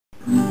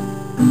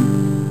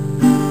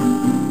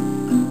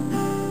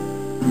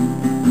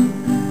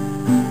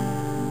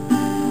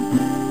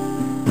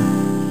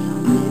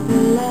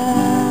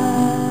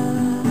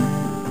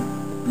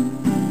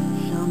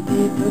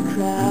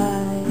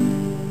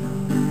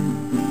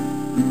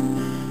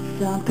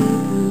Some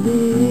people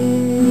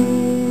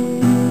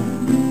live,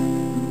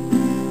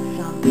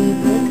 some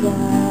people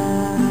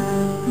die,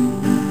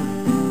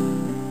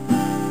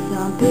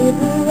 some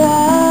people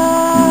run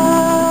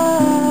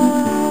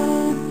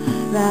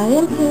right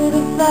into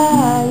the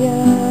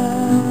fire.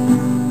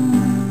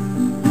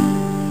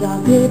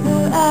 Some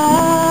people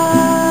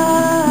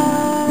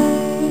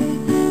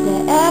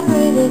their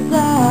every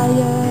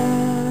desire.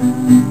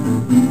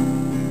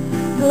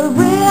 But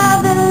we are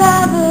the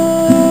lovers.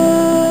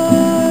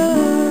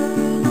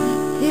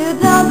 You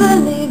don't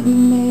believe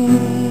me,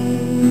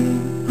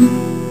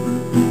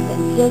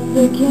 then just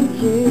look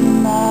into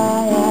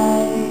my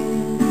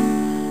eyes,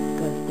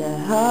 'cause the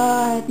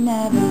heart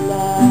never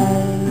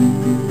lies.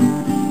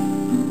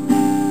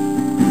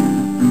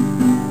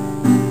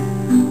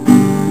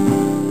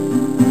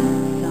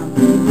 Some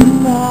people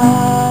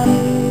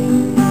fight,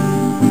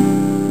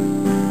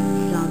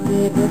 some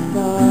people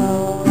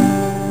fall,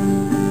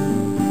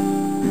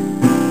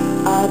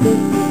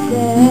 others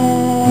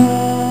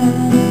pretend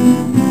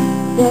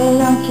they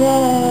don't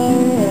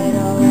care at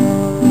all.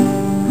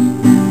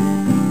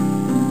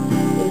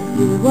 If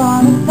you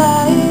wanna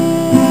fight,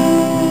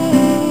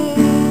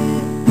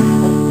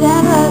 I'll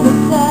stand right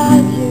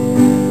beside you.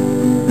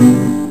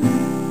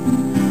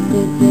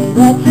 They say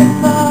that you're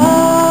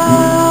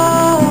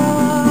far,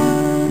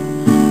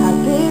 I'll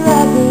be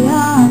right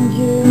behind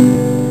you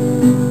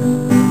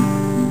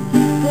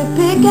to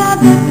pick out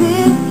the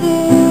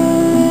pieces.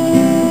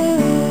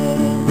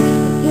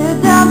 You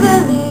don't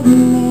believe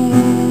me,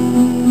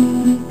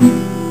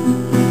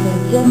 then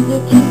just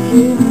look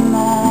into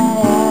my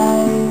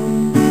eyes,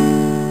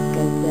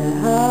 'cause the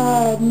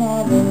heart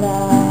never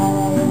lies.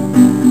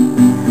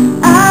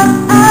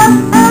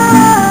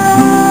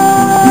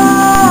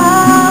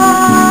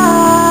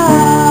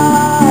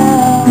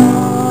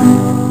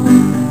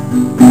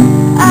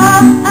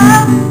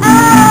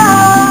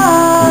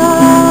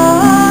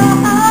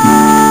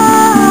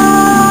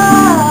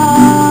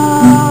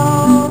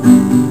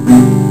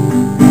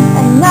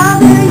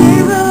 Another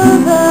year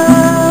over,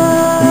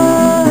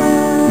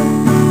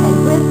 and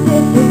we're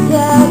still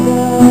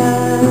together.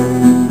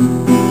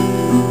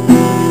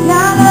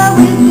 Not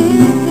always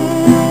easy,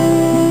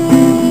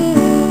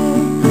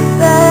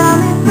 but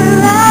only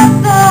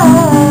forever.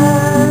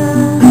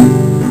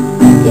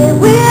 Yeah,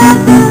 we are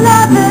the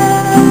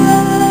lovers.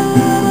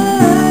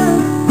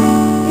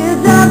 You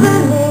don't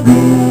believe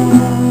me,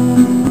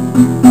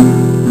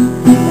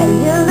 and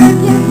you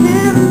look into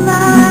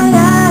my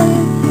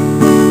eyes,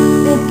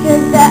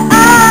 because the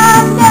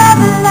eyes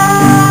never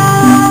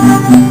lie.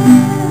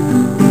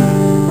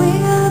 We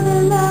are the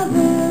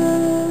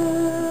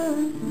lovers.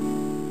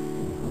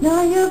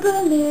 Now you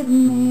believe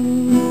me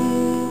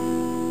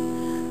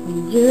when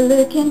you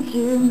look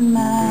into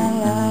my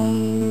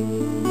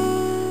eyes,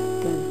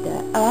 'cause the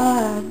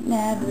eyes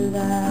never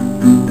lie.